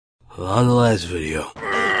on the last video.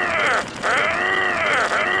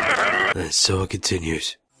 And so it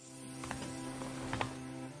continues.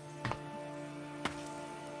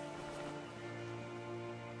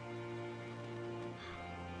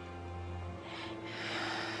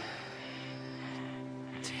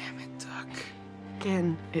 Damn it, Duck.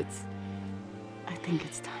 Again, I think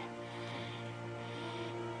it's time.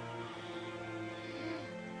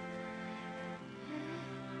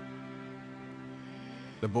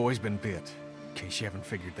 The boy's been bit, in case you haven't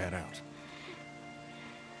figured that out.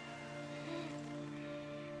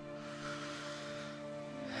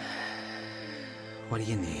 What do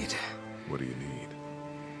you need? What do you need?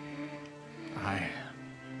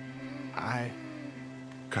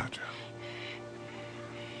 Gotcha.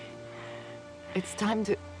 It's time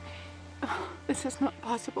to... Oh, this is not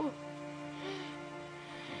possible.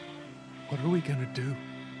 What are we gonna do?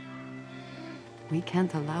 We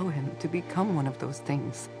can't allow him to become one of those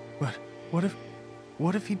things. But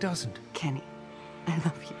what if he doesn't? Kenny, I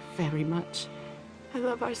love you very much. I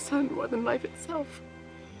love our son more than life itself.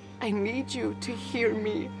 I need you to hear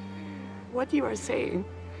me. What you are saying,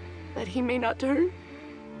 that he may not turn,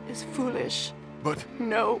 is foolish. But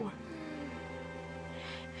No.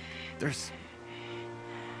 there's...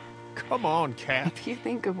 Come on, Cat. If you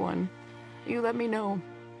think of one, you let me know.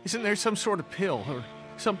 Isn't there some sort of pill or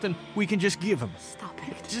something we can just give him? Stop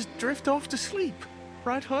it. Just drift off to sleep,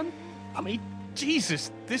 right, hun? I mean,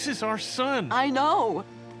 Jesus, this is our son. I know,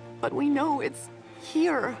 but we know it's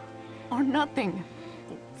here or nothing.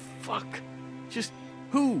 Fuck. Just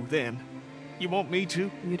who, then? You want me to?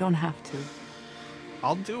 You don't have to.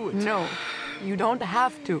 I'll do it. No, you don't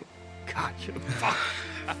have to. God, you fuck.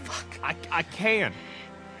 Fuck. I can.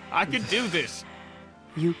 I can do this.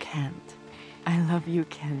 You can't. I love you,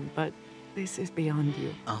 Ken, but this is beyond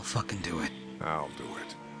you. I'll fucking do it. I'll do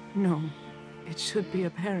it. No, it should be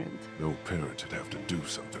apparent. No parent should have to do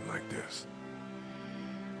something like this.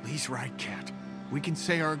 Lee's right, Cat. We can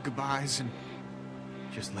say our goodbyes and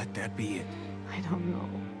just let that be it. I don't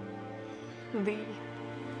know. Lee,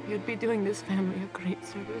 you'd be doing this family a great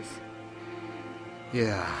service.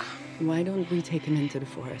 Yeah. Why don't we take him into the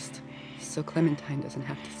forest, so Clementine doesn't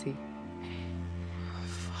have to see?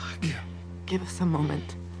 Fuck. Give us a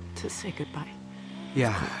moment to say goodbye.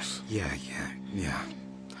 Yeah. course. Yeah.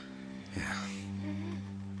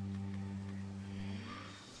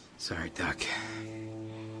 Sorry, Duck.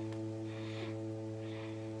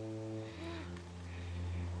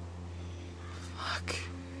 Fuck.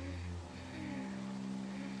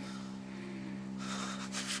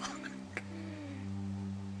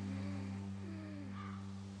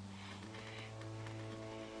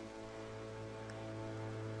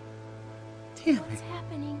 Damn it. What's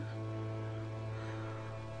happening?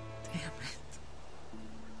 Damn it.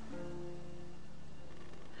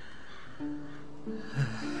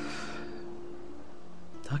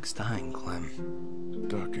 Duck's dying, Clem.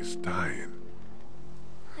 Duck is dying.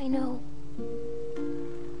 I know.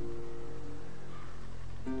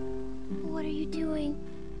 What are you doing?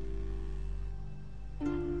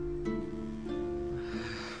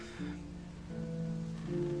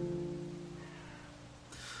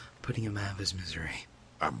 Putting him out of his misery.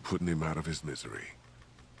 I'm putting him out of his misery.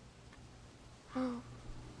 Oh,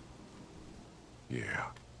 Yeah.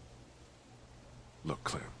 Look,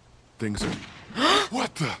 Clem. Things are...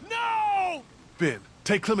 What the? No! Ben,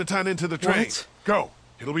 take Clementine into the train. What? Go.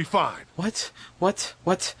 It'll be fine.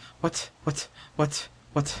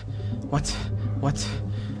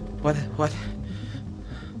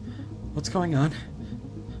 What's going on?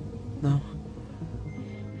 No.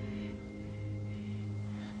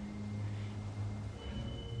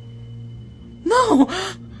 No!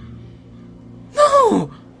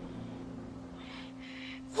 No!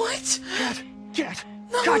 What? Cat!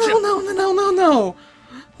 No, Gotcha! no.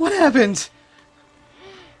 What happened?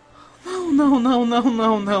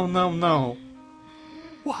 No.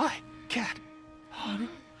 Why? Cat? Honey?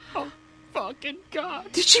 Oh, fucking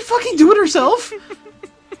God. Did she fucking do it herself?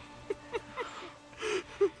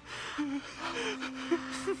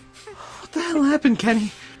 What the hell happened,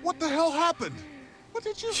 Kenny? What the hell happened? What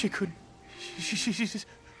did you... She couldn't... She just...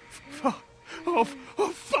 Oh,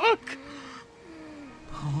 fuck!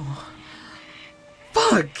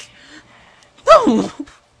 Fuck! No!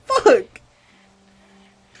 Fuck!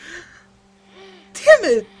 Damn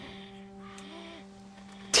it!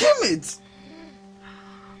 Damn it!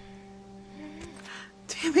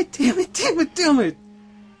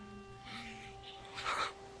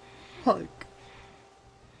 Fuck.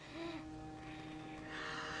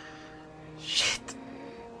 Shit.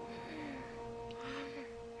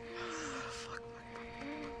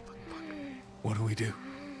 What do we do?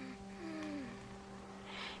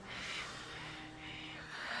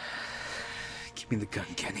 me the gun,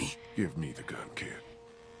 Kenny. Give me the gun, kid.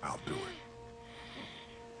 I'll do it.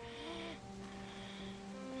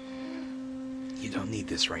 You don't need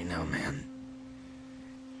this right now, man.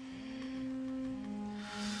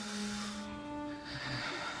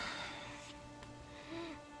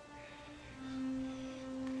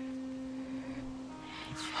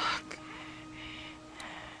 Fuck.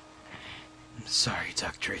 I'm sorry,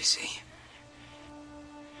 Doc Tracy.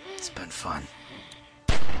 It's been fun.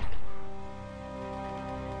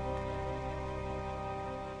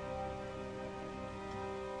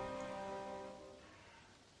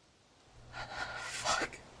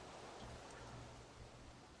 Fuck.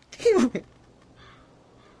 Damn it.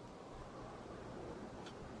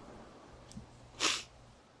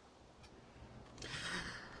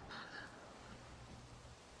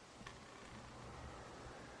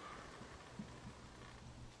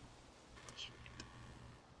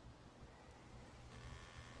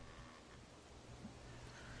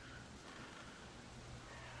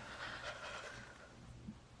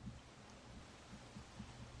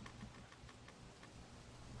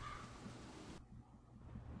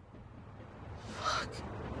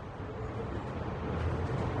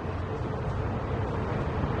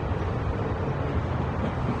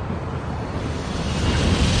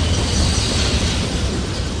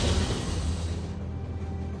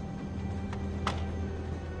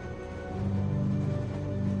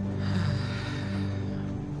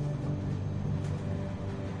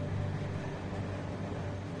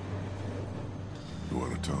 You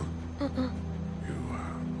want to talk? You,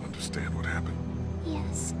 understand what happened?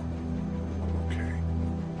 Yes, Okay.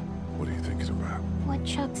 What are you thinking about? what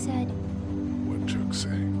Chuck said. What Chuck say?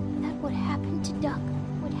 That what happened to Duck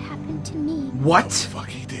would happen to me. What? Fuck,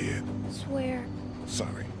 he did. Swear.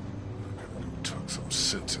 Sorry. I gotta go talk some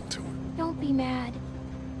sense into it. Don't be mad.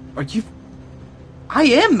 Are you... I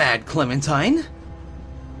am mad, Clementine.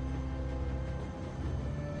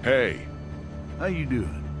 Hey! How you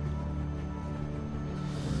doing?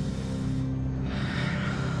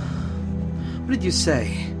 What did you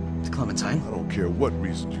say to Clementine? I don't care what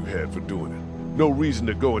reason you had for doing it. No reason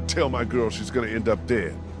to go and tell my girl she's gonna end up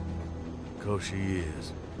dead. 'Cause she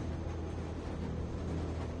is.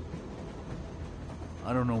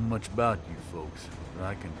 I don't know much about you folks, but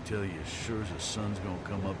I can tell you as sure as the sun's gonna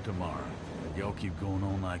come up tomorrow. If y'all keep going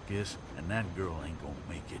on like this, and that girl ain't gonna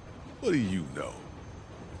make it. What do you know?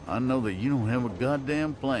 I know that you don't have a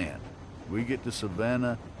goddamn plan. We get to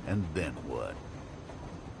Savannah, and then what?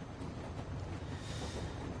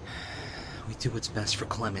 We do what's best for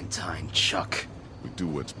Clementine, Chuck. We do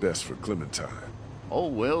what's best for Clementine. Oh,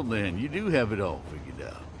 well then, you do have it all figured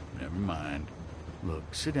out. Never mind. Look,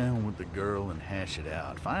 sit down with the girl and hash it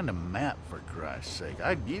out. Find a map, for Christ's sake.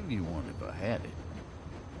 I'd give you one if I had it.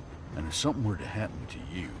 And if something were to happen to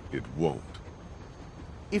you, It won't.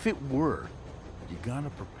 if it were, you gotta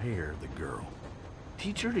prepare the girl.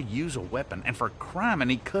 Teach her to use a weapon, and for crime,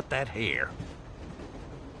 and he cut that hair.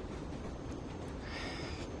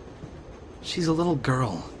 She's a little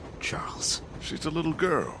girl, Charles. She's a little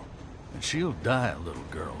girl. And she'll die a little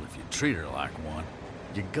girl if you treat her like one.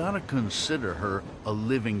 You gotta consider her a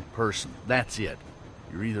living person. That's it.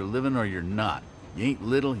 You're either living or you're not. You ain't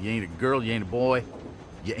little, you ain't a girl, you ain't a boy.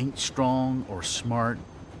 You ain't strong or smart.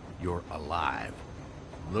 You're alive.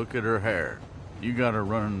 Look at her hair. You got her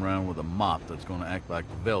running around with a mop that's gonna act like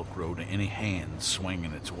Velcro to any hand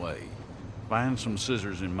swinging its way. Find some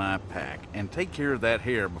scissors in my pack and take care of that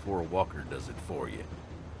hair before a walker does it for you.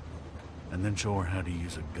 And then show her how to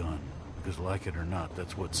use a gun. Because like it or not,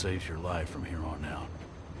 that's what saves your life from here on out.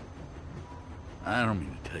 I don't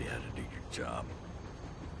mean to tell you how to do your job,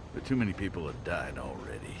 but too many people have died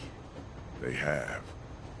already. They have.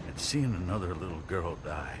 And seeing another little girl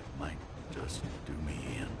die might just do me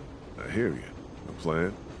in. I hear you. A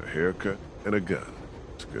plan, a haircut, and a gun.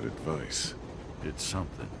 It's good advice. It's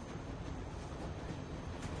something.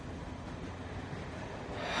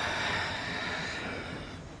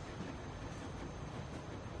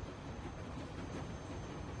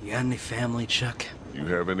 You got any family, Chuck? You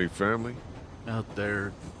have any family? Out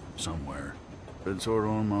there, somewhere. Been sort of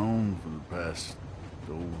on my own for the past,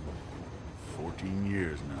 14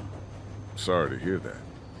 years now. Sorry to hear that.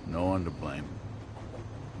 No one to blame.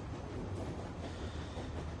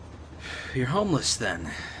 You're homeless then.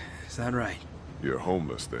 Is that right? You're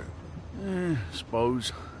homeless then.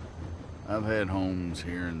 Suppose. I've had homes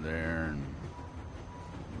here and there, and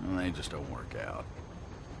well, they just don't work out.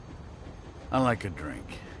 I like a drink,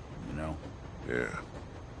 you know? Yeah.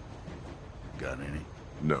 Got any?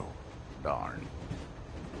 No. Darn.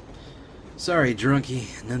 Sorry,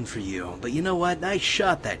 drunkie. None for you. But you know what? I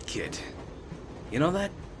shot that kid. You know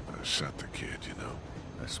that? have shot the kid, you know.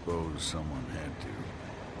 I suppose someone had to.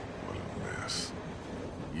 What a mess.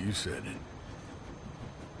 You said it.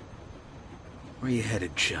 Where you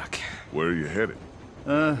headed, Chuck? Where are you headed?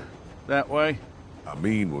 That way? I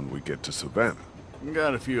mean when we get to Savannah.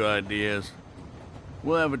 Got a few ideas.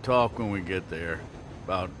 We'll have a talk when we get there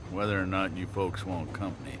about whether or not you folks want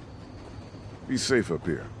company. Be safe up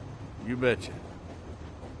here. You betcha.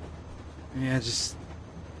 Yeah, just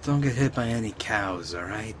don't get hit by any cows,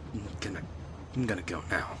 alright? I'm gonna go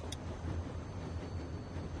now.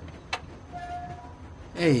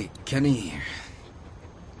 Hey, Kenny.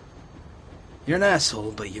 You're an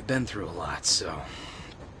asshole, but you've been through a lot, so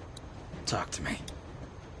talk to me.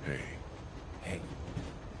 Hey, Hey,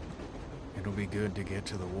 it'll be good to get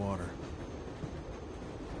to the water.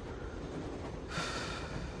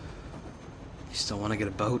 You still want to get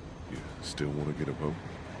a boat? you still want to get a boat?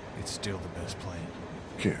 It's still the best plan.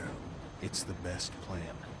 Ken, It's the best plan.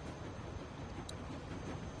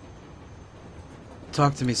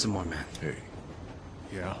 Talk to me some more, man. hey,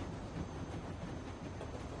 Yeah?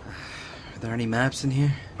 Are there any maps in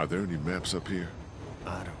here? are there any maps up here?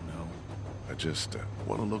 I don't know. I just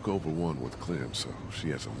want to look over one with Clem so she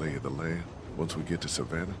has a lay of the land once we get to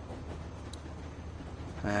Savannah.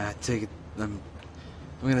 Take it. I'm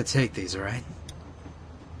gonna take these, alright?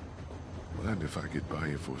 Mind if I get by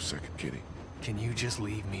you for a second, Kenny? Can you just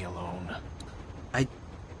leave me alone?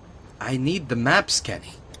 I need the maps,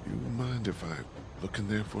 Kenny. You mind if I look in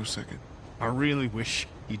there for a second? I really wish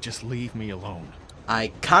you'd just leave me alone.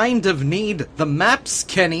 I kind of need the maps,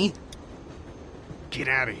 Kenny. Get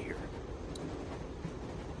out of here.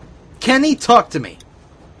 Kenny, talk to me.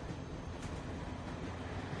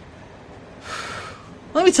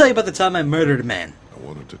 Let me tell you about the time I murdered a man. I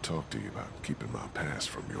wanted to talk to you about keeping my past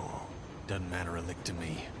from you all. Doesn't matter a lick to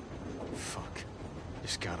me. Fuck.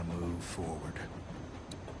 Just gotta move forward.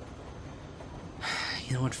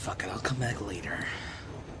 You know what? Fuck it. I'll come back later.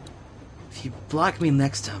 If you block me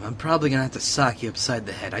next time, I'm probably gonna have to sock you upside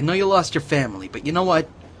the head. I know you lost your family, but you know what?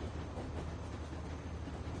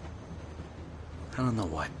 I don't know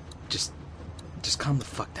what. Just calm the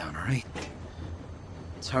fuck down, alright?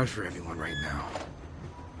 It's hard for everyone right now.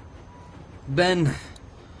 Ben...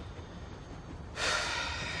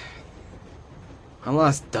 I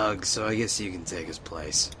lost Doug, so I guess you can take his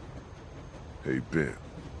place. Hey, Ben.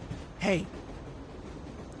 Hey,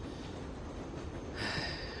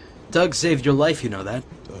 Doug saved your life, you know that?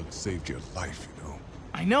 Doug saved your life, you know.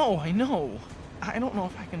 I know. I don't know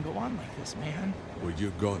if I can go on like this, man. Well,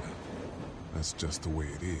 you're gonna. That's just the way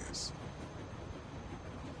it is.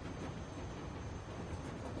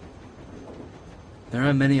 There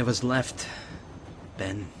aren't many of us left,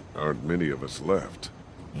 Ben. Aren't many of us left.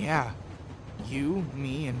 Yeah. You,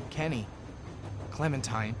 me, and Kenny.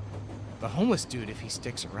 Clementine. The homeless dude if he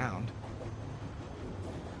sticks around.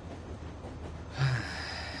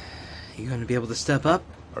 You gonna be able to step up?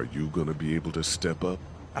 Are you gonna be able to step up?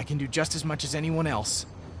 I can do just as much as anyone else.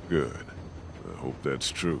 Good. I hope that's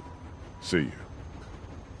true. See you.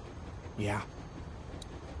 Yeah.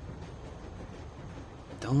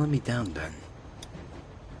 Don't let me down, Ben.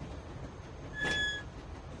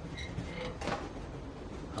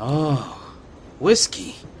 Oh,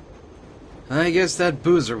 whiskey. I guess that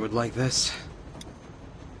boozer would like this.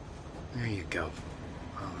 There you go.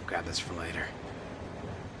 I'll grab this for later.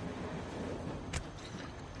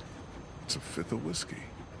 It's a fifth of whiskey.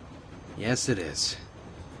 Yes, it is.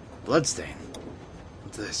 Bloodstain.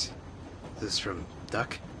 What's this? Is this from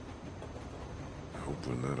Duck? I hope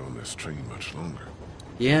we're not on this train much longer.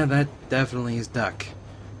 Yeah, that definitely is Duck.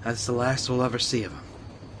 That's the last we'll ever see of him.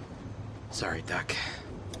 Sorry, Duck.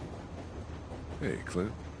 Hey,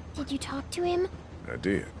 Clint. Did you talk to him? I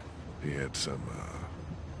did. He had some,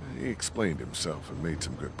 he explained himself and made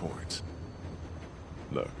some good points.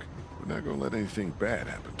 Look, we're not gonna let anything bad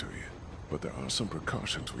happen to you, but there are some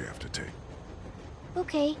precautions we have to take.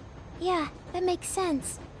 Okay. Yeah, that makes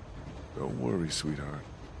sense. Don't worry, sweetheart.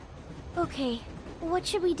 Okay. What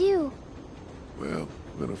should we do? Well,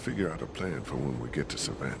 we're gonna figure out a plan for when we get to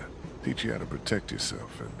Savannah. Teach you how to protect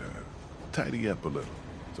yourself and, tidy up a little,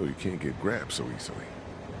 so you can't get grabbed so easily.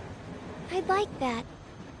 I'd like that.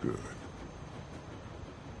 Good.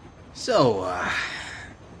 So,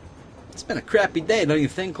 it's been a crappy day, don't you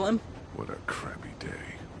think, Clem? What a crappy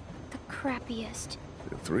day. The crappiest.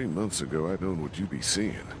 If 3 months ago I'd known what you'd be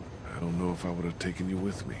seeing, I don't know if I would have taken you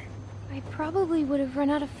with me. I probably would have run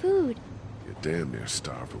out of food. You're damn near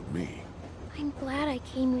starved with me. I'm glad I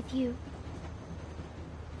came with you.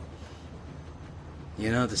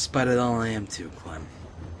 You know, despite it all, I am too, Clem.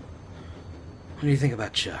 What do you think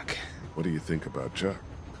about Chuck? What do you think about Chuck?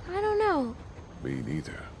 I don't know. Me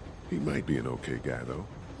neither. He might be an okay guy, though.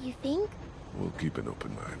 You think? We'll keep an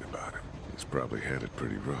open mind about him. He's probably had it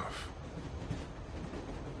pretty rough.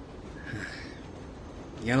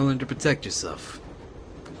 You gotta learn to protect yourself,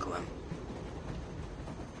 Clem.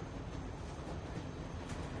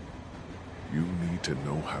 You need to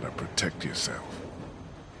know how to protect yourself.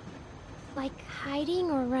 Like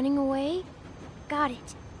hiding or running away? Got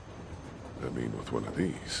it. I mean, with one of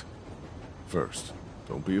these. First,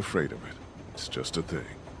 don't be afraid of it. It's just a thing.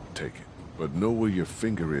 Take it. But know where your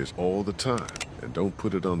finger is all the time. And don't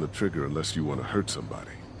put it on the trigger unless you want to hurt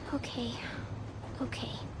somebody. Okay.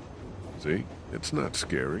 Okay. See? It's not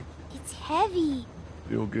scary. It's heavy.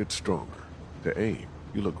 You'll get stronger. To aim,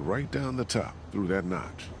 you look right down the top, through that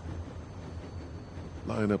notch.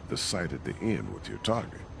 Line up the sight at the end with your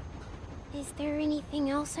target. Is there anything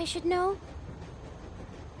else I should know?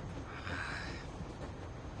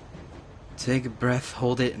 Take a breath,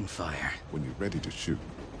 hold it, and fire. When you're ready to shoot,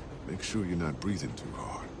 make sure you're not breathing too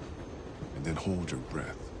hard. And then hold your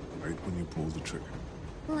breath, right when you pull the trigger.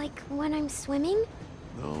 Like when I'm swimming?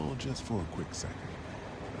 No, just for a quick second.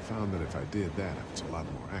 I found that if I did that, it's a lot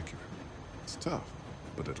more accurate. It's tough,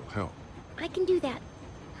 but it'll help. I can do that.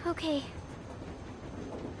 Okay.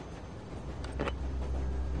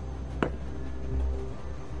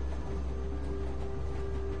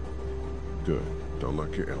 Good. Don't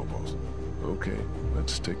lock your elbows. Okay,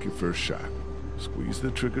 let's take your first shot. Squeeze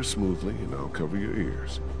the trigger smoothly, and I'll cover your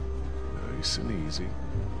ears. Nice and easy.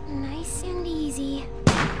 Nice and easy.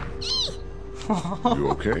 You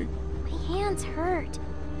okay? My hands hurt.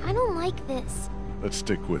 I don't like this. Let's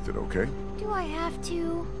stick with it, okay? Do I have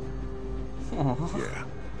to? Yeah,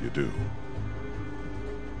 you do.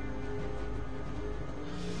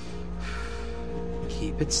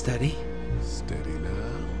 Keep it steady. Steady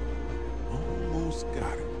now. Almost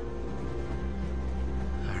got it.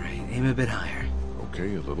 Alright, aim a bit higher.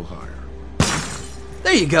 Okay, a little higher.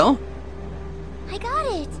 There you go! I got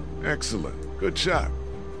it. Excellent. Good shot.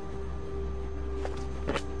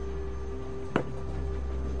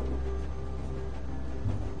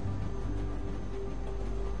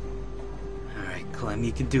 Alright, Clem,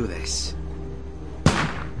 you can do this.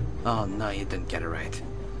 Oh, no, you didn't get it right.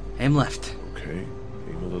 Aim left. Okay,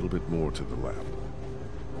 aim a little bit more to the left.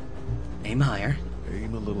 Aim higher.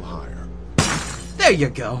 Aim a little higher. There you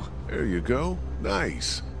go! There you go.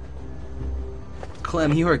 Nice.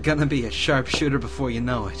 Clem, you are gonna be a sharpshooter before you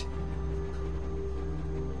know it.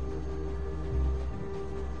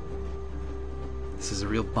 This is a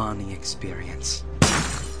real bonding experience.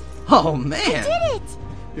 Oh, man! I did it!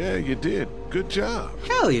 Yeah, you did. Good job.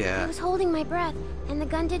 Hell I yeah! was holding my breath, and the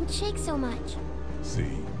gun didn't shake so much.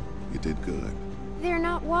 See? You did good. They're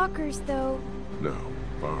not walkers, though. No,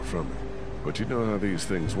 far from it. But you know how these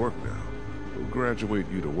things work now. We'll graduate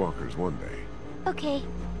you to walkers one day. Okay,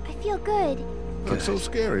 I feel good. Not so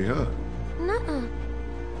scary, huh? Nuh-uh.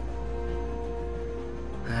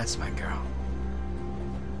 That's my girl.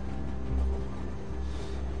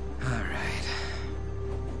 Alright.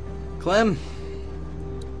 Clem,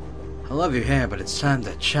 I love your hair, but it's time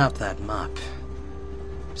to chop that mop.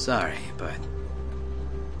 Sorry, but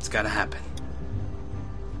it's gotta happen.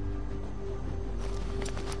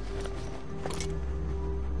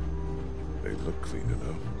 They look clean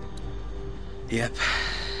enough. Yep.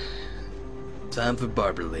 Time for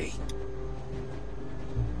Barbara Lee.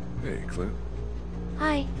 Hey, Clint.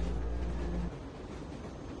 Hi.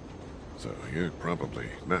 So you're probably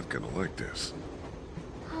not gonna like this.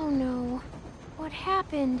 Oh no. What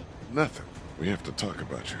happened? Nothing. We have to talk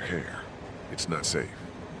about your hair. It's not safe.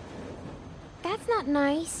 That's not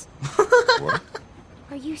nice. What?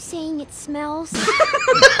 Are you saying it smells?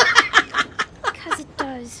 Because it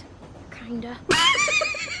does. Kinda.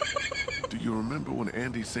 Do you remember when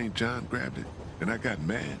Andy St. John grabbed it and I got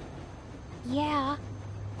mad? Yeah.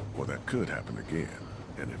 Well, that could happen again.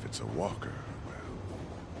 And if it's a walker, well,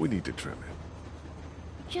 we need to trim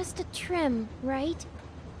it. Just a trim, right?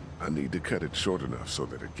 I need to cut it short enough so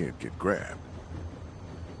that it can't get grabbed.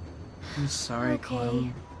 I'm sorry, Okay.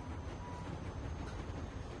 Clem.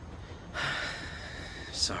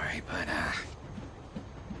 Sorry, but,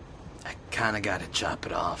 I kinda gotta chop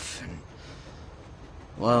it off, and...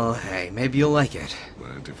 Well, hey, maybe you'll like it.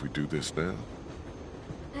 Mind if we do this now?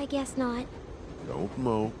 I guess not. Don't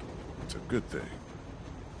mope. It's a good thing.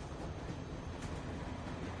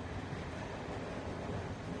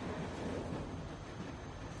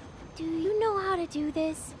 Do you know how to do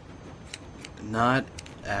this? Not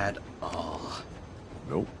at all.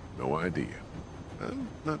 Nope, no idea. I'm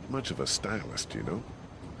not much of a stylist, you know?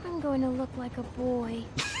 I'm going to look like a boy.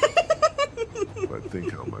 But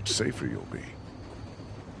think how much safer you'll be.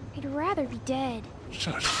 I'd rather be dead.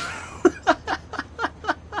 Shush now.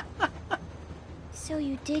 So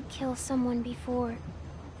you did kill someone before.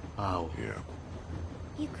 Oh. Yeah.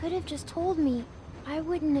 You could have just told me. I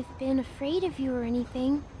wouldn't have been afraid of you or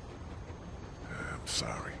anything. I'm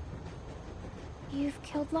sorry. You've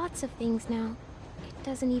killed lots of things now. It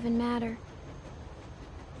doesn't even matter.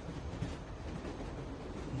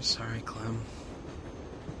 I'm sorry, Clem.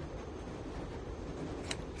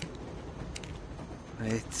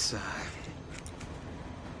 It's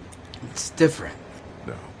different.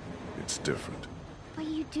 No, it's different. But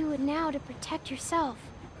you do it now to protect yourself.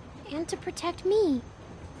 And to protect me.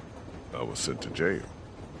 I was sent to jail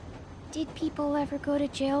Did people ever go to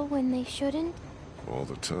jail when they shouldn't? all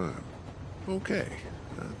the time. Okay,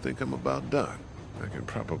 I think I'm about done. I can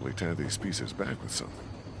probably tie these pieces back with something.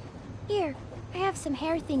 Here, I have some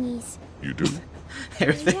hair thingies. You do?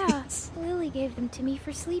 Everything. Yeah, Lily gave them to me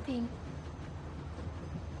for sleeping.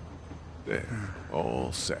 There,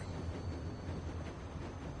 all set.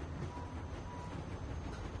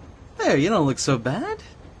 There, you don't look so bad.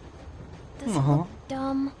 Does it look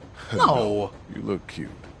dumb? No. You look cute,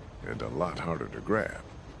 and a lot harder to grab.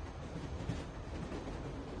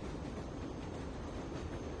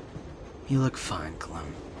 You look fine,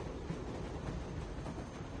 Clem.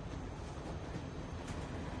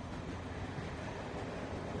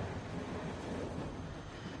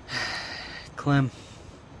 Clem,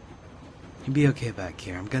 you'll be okay back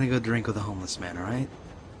here. I'm gonna go drink with a homeless man, alright?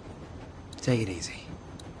 Take it easy.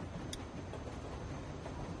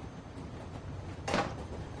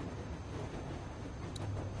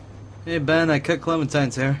 Hey, Ben, I cut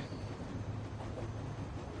Clementine's hair.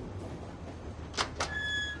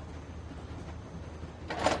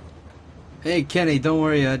 Hey, Kenny, don't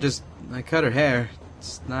worry, I cut her hair.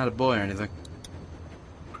 It's not a boy or anything.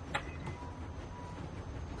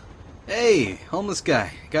 Hey, homeless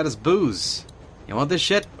guy, got his booze. You want this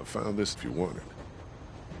shit? I found this if you want it.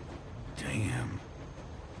 Damn.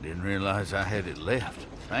 Didn't realize I had it left.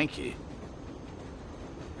 Thank you.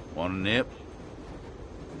 Want a nip?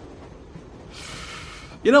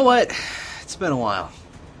 You know what? It's been a while.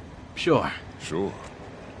 Sure. Sure.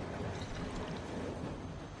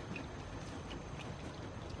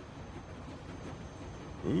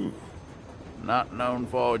 Ooh, Not known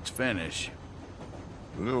for its finish.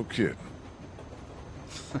 no kidding.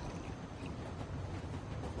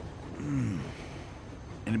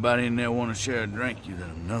 Anybody in there want to share a drink, you let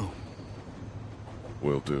them know.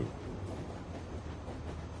 Will do.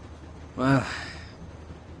 Well,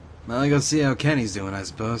 I go see how Kenny's doing, I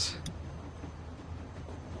suppose.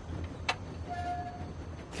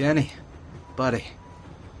 Kenny, buddy,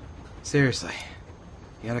 seriously,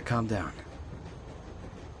 you gotta calm down.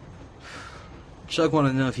 Chuck wanted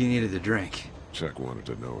to know if you needed a drink. Chuck wanted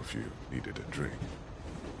to know if you needed a drink.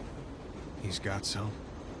 He's got some.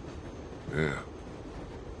 Yeah.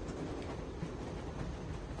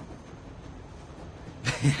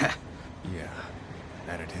 Yeah. Yeah,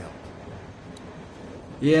 that'd help.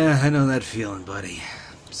 Yeah, I know that feeling, buddy.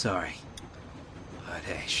 Sorry. But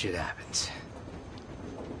hey, shit happens.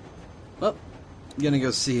 Well, gonna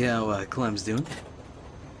go see how Clem's doing.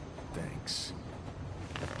 Thanks.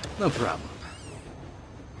 No problem.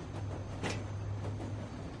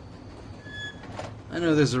 I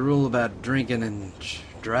know there's a rule about drinking and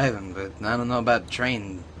driving, but I don't know about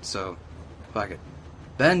train, so fuck it.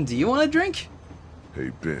 Ben, do you want a drink? Hey,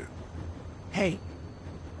 Ben. Hey,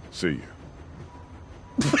 See you.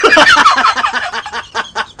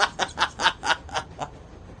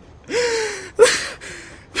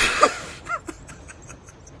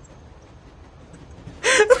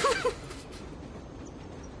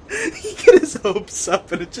 He get his hopes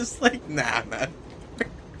up and it's just like, nah, man.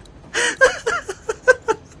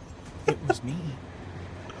 it was me.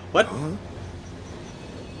 What?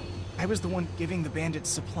 I was the one giving the bandits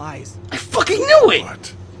supplies. I fucking knew it!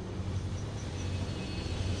 What?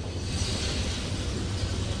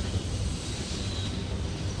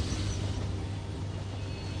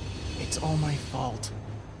 It's all my fault.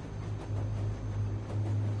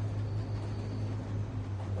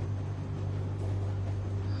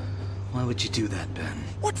 Why would you do that, Ben?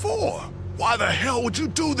 What for? Why the hell would you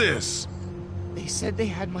do this? They said they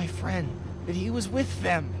had my friend, that he was with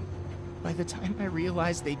them. By the time I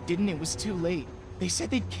realized they didn't, it was too late. They said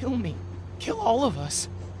they'd kill me. Kill all of us.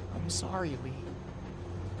 I'm sorry, Lee.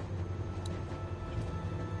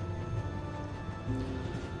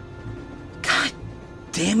 God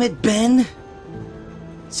damn it, Ben!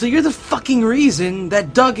 So you're the fucking reason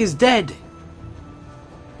that Doug is dead.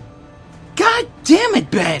 God damn it,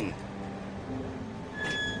 Ben!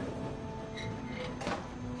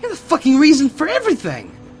 You're the fucking reason for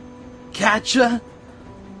everything. Katja,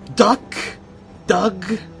 stuck?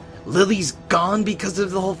 Doug? Lily's gone because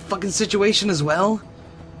of the whole fucking situation as well?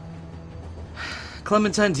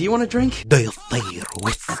 Clementine, do you want a drink? Do you feel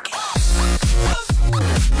whiskey?